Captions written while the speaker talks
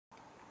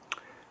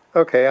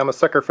Okay, I'm a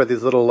sucker for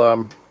these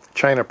little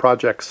China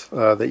projects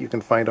that you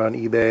can find on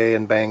eBay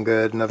and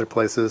Banggood and other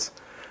places.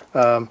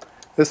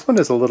 This one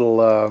is a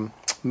little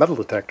metal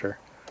detector.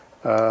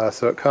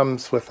 So it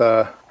comes with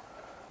I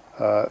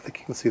think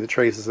you can see the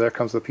traces there. It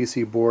comes with a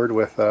PC board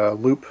with a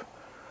loop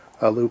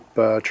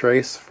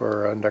trace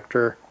for a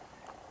inductor,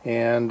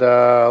 and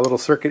a little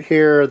circuit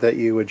here that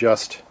you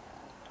adjust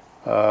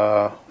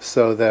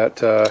so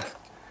that,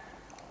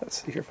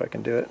 let's see here if I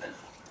can do it.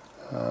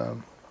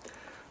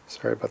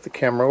 Sorry about the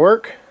camera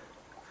work.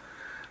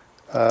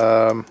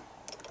 You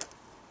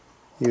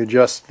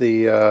adjust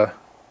the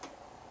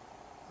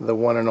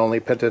one and only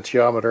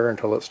potentiometer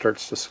until it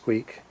starts to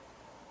squeak.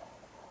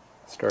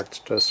 There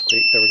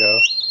we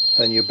go.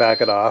 Then you back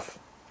it off,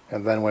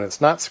 and then when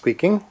it's not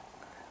squeaking,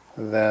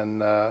 then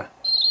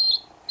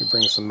you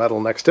bring some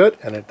metal next to it,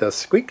 and it does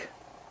squeak.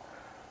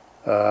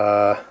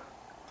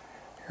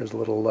 Here's a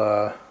little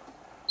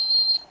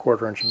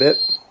 1/4" bit.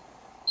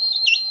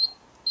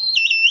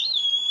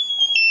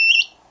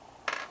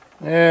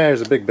 There's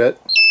a big bit.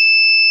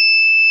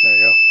 There we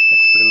go.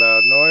 Makes a pretty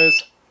loud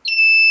noise.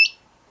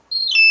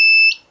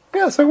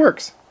 Yeah, so it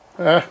works.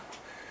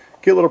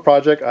 Cute little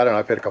project. I don't know,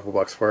 I paid a couple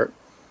bucks for it.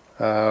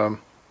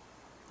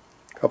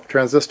 Couple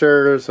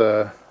transistors,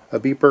 a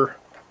beeper.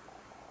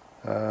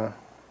 Yeah,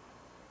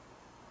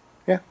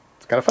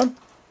 it's kind of fun.